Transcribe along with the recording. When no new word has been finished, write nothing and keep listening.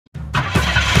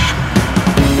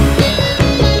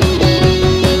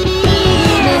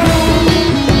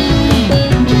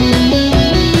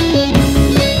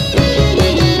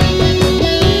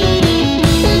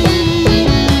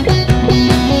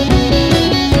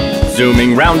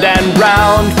Zooming round and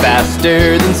round,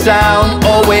 faster than sound.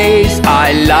 Always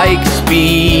I like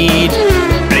speed.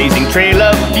 Blazing trail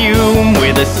of fume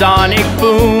with a sonic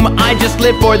boom. I just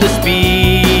live for the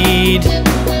speed.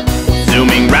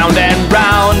 Zooming round and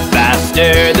round,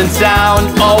 faster than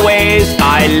sound. Always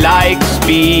I like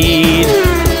speed.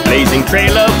 Blazing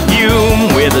trail of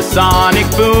fume with a sonic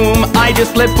boom. I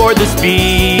just live for the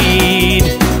speed.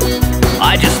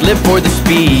 I just live for the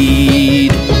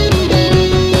speed.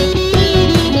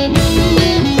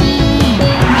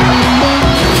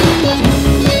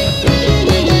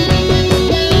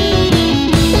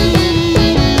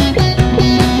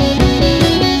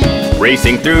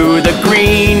 Racing through the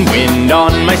green, wind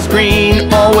on my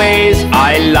screen. Always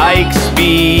I like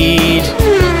speed.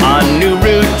 A new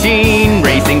routine,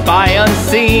 racing by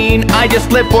unseen. I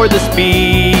just live for the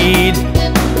speed.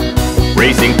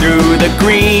 Racing through the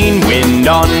green, wind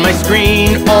on my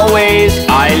screen. Always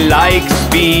I like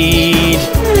speed.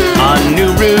 A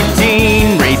new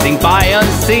routine, racing by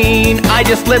unseen. I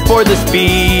just live for the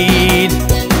speed.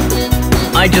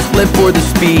 I just live for the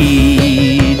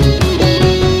speed.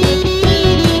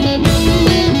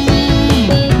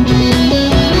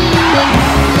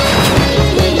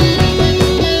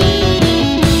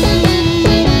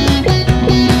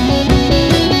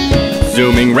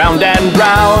 Zooming round and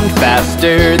round,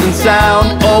 faster than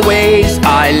sound. Always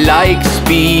I like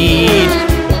speed.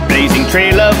 Blazing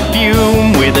trail of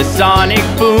fume with a sonic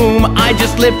boom. I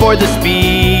just live for the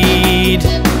speed.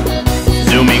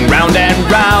 Zooming round and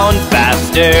round,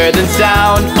 faster than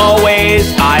sound.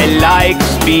 Always I like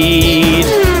speed.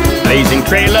 Blazing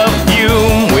trail of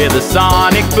fume with a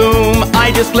sonic boom.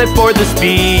 I just live for the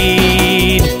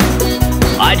speed.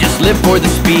 I just live for the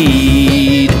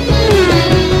speed.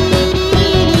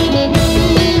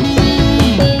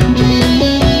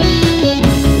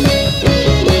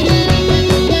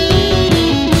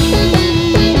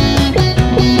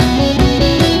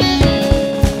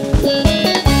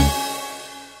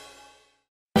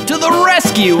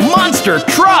 Monster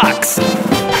trucks!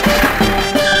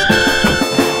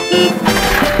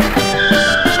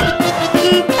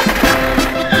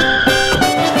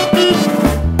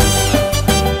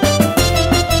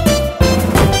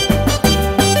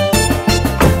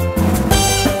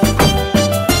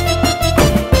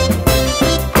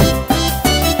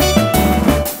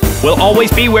 We'll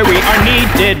always be where we are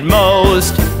needed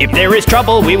most. If there is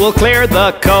trouble, we will clear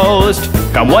the coast.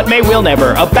 Come what may, we'll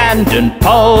never abandon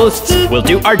posts. We'll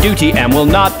do our duty and we'll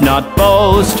not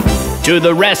boast. To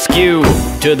the rescue,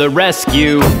 to the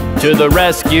rescue, to the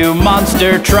rescue,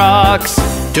 monster trucks.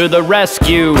 To the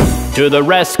rescue, to the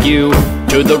rescue,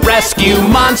 to the rescue,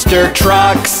 monster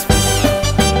trucks.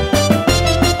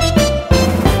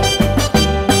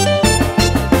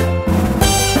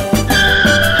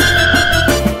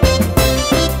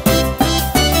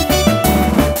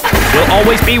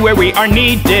 Always be where we are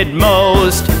needed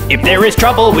most. If there is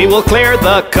trouble, we will clear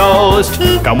the coast.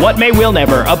 Come what may, we'll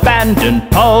never abandon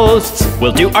posts.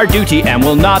 We'll do our duty and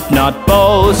we'll not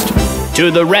boast.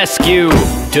 To the rescue,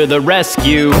 to the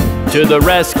rescue, to the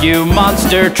rescue,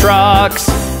 monster trucks.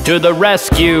 To the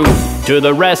rescue, to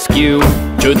the rescue,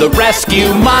 to the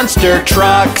rescue, monster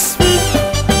trucks.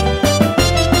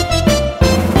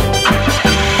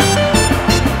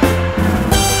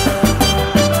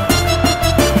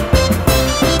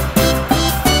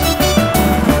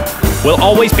 We'll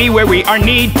always be where we are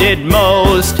needed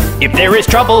most. If there is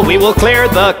trouble, we will clear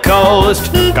the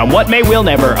coast. Come what may, we'll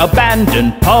never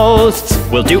abandon posts.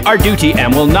 We'll do our duty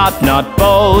and we'll not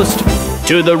boast.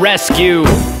 To the rescue,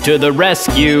 to the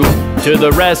rescue, to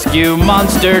the rescue,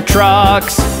 monster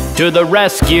trucks. To the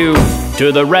rescue,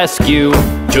 to the rescue,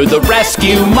 to the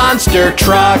rescue, monster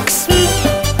trucks.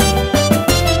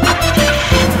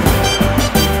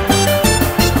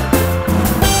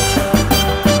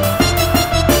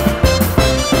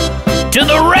 To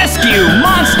the rescue,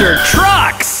 monster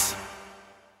trucks!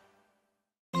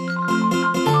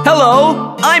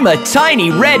 Hello, I'm a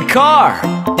tiny red car,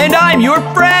 and I'm your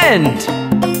friend.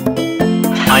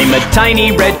 I'm a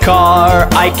tiny red car,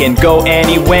 I can go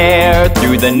anywhere,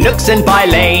 through the nooks and by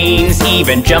lanes,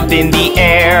 even jump in the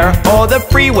air. O'er the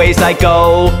freeways I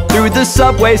go, through the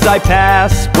subways I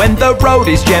pass. When the road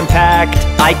is jam-packed,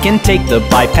 I can take the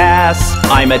bypass.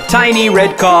 I'm a tiny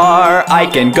red car, I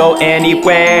can go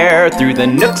anywhere, through the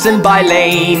nooks and by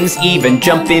lanes, even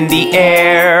jump in the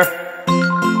air.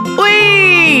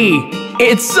 Whee!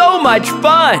 It's so much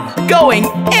fun, going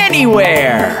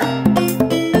anywhere!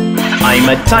 I'm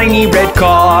I'm a tiny red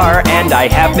car and I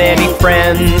have many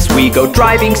friends. We go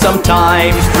driving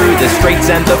sometimes through the straights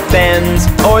and the bends.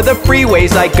 O'er the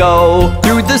freeways I go,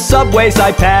 through the subways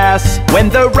I pass. When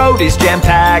the road is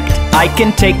jam-packed, I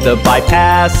can take the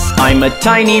bypass. I'm a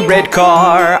tiny red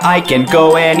car, I can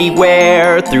go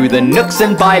anywhere. Through the nooks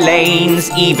and by lanes,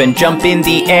 even jump in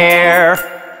the air.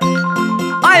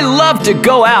 I love to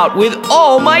go out with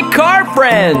all my car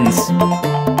friends.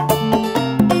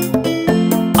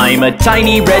 I'm a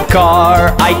tiny red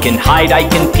car, I can hide, I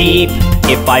can peep.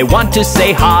 If I want to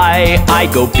say hi,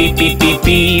 I go beep, beep, beep,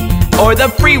 beep. O'er the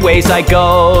freeways I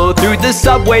go, through the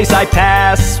subways I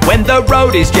pass. When the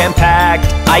road is jam-packed,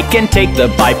 I can take the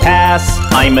bypass.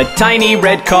 I'm a tiny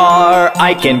red car,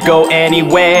 I can go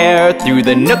anywhere. Through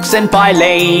the nooks and by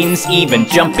lanes, even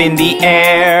jump in the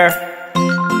air.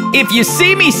 If you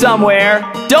see me somewhere,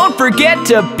 don't forget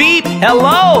to beep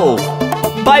hello.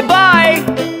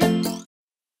 Bye-bye.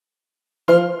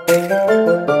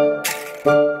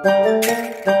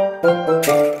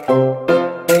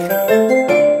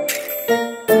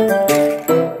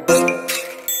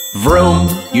 Vroom,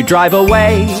 you drive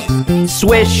away.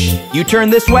 Swish, you turn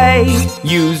this way.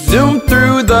 You zoom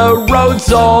through the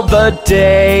roads all the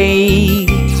day.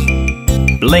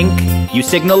 Blink, you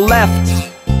signal left.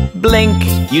 Blink,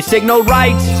 you signal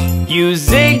right. You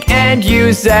zig and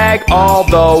you zag all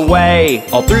the way,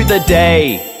 all through the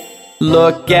day.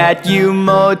 Look at you,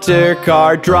 motor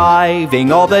car,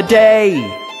 driving all the day.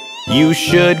 You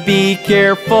should be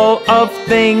careful of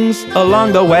things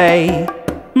along the way.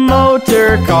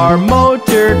 Motor car,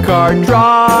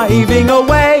 driving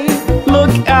away.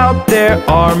 Look out, there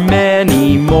are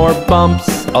many more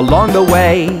bumps along the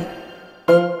way.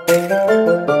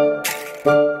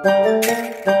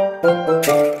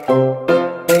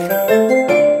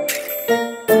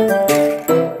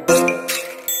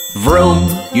 Vroom,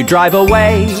 you drive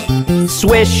away.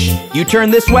 Swish, you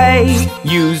turn this way.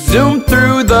 You zoom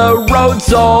through the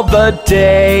roads all the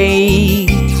day.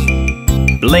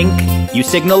 Blink, you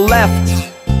signal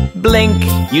left. Blink,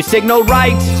 you signal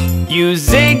right. You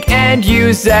zig and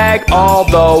you zag all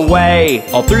the way,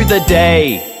 all through the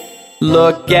day.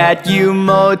 Look at you,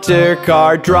 motor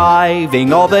car,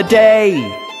 driving all the day.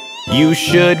 You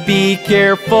should be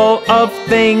careful of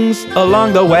things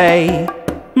along the way.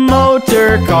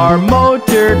 Motor car,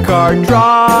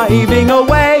 driving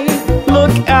away.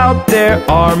 Look out, there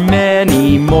are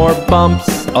many more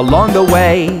bumps along the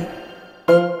way.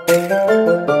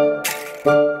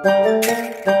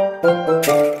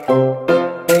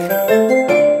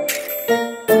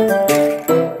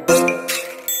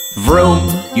 Vroom,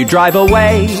 you drive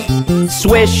away.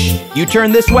 Swish, you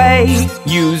turn this way.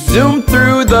 You zoom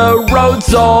through the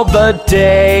roads all the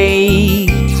day.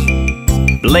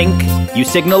 Blink, you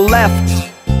signal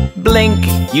left. Blink,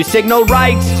 you signal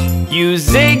right. You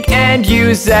zig and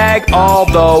you zag all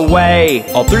the way,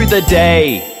 all through the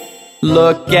day.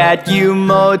 Look at you,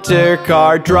 motor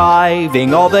car,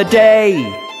 driving all the day.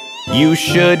 You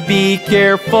should be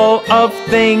careful of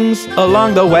things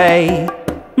along the way.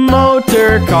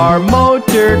 Motor car,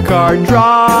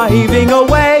 driving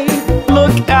away.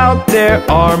 Look out, there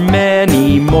are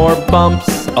many more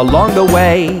bumps along the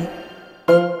way.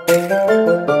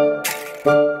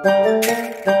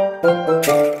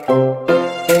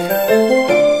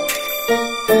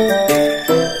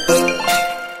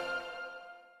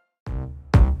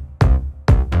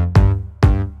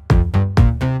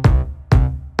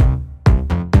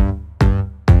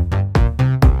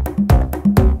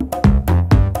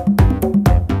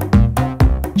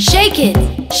 Shake it,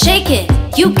 shake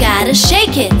it, you gotta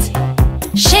shake it.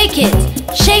 Shake it,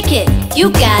 shake it,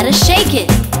 you gotta shake it.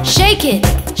 Shake it,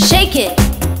 shake it,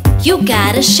 you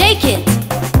gotta shake it.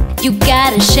 You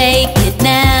gotta shake it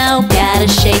now, gotta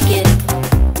shake it.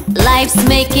 Life's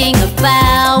making a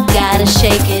vow, gotta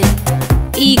shake it.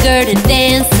 Eager to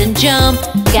dance and jump,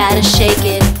 gotta shake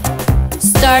it.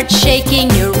 Start shaking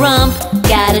your rump,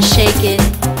 gotta shake it.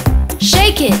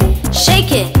 Shake it,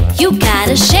 you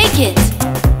gotta shake it.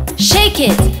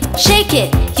 Shake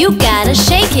it, you gotta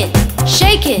shake it.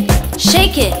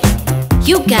 Shake it,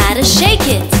 you gotta shake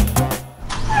it.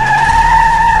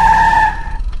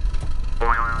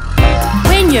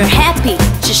 When you're happy,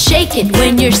 just shake it.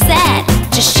 When you're sad,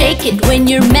 just shake it. When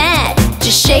you're mad,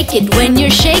 just shake it. When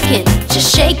you're shaking,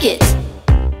 just shake it.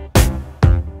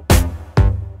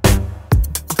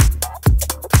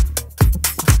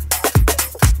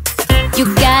 You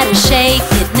gotta shake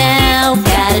it now,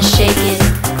 gotta shake it.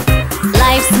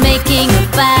 Life's making a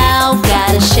vow,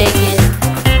 gotta shake it.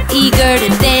 Eager to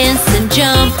dance and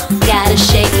jump, gotta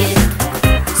shake it.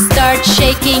 Start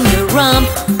shaking your rump,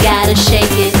 gotta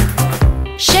shake it.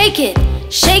 Shake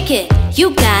it, you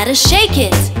gotta shake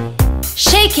it.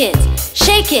 Shake it,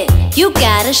 shake it, you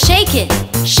gotta shake it.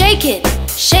 Shake it,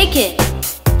 shake it,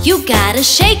 you gotta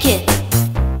shake it.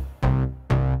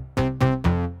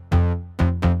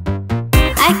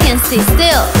 I can stay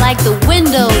still like the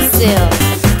windowsill.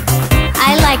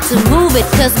 I like to move it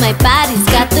cause my body's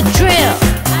got the drill.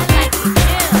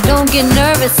 Don't get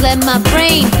nervous, let my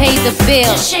brain pay the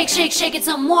bill. Just shake, shake, shake it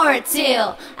some more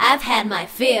till I've had my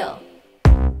fill.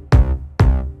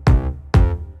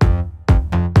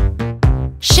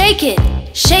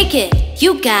 Shake it,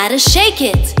 you gotta shake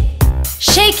it.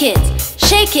 Shake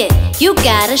it, you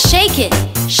gotta shake it.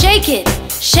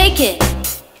 Shake it,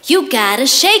 you gotta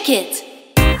shake it.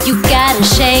 You gotta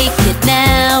shake it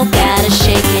now, gotta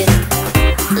shake it.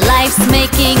 Life's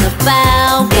making a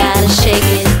bow, gotta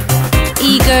shake it.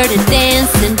 Eager to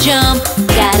dance and jump,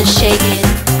 gotta shake it.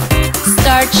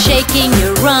 Start shaking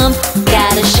your rump,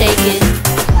 gotta shake it.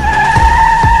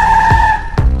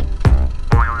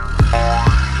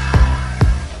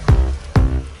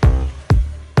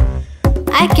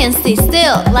 I can stay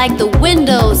still like the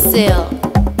windowsill.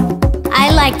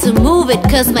 I like to move it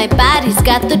cause my body's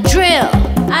got the drill.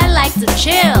 I like to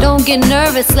chill. Don't get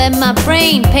nervous, let my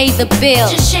brain pay the bill.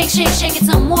 Just shake, shake, shake it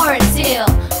some more till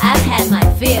I've had my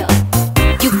fill.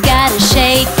 You gotta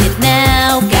shake it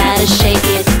now, gotta shake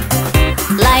it.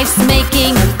 Life's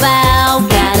making a bow,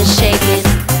 gotta shake it.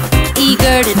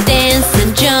 Eager to dance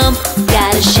and jump,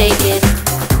 gotta shake it.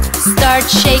 Start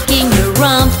shaking your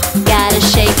rump,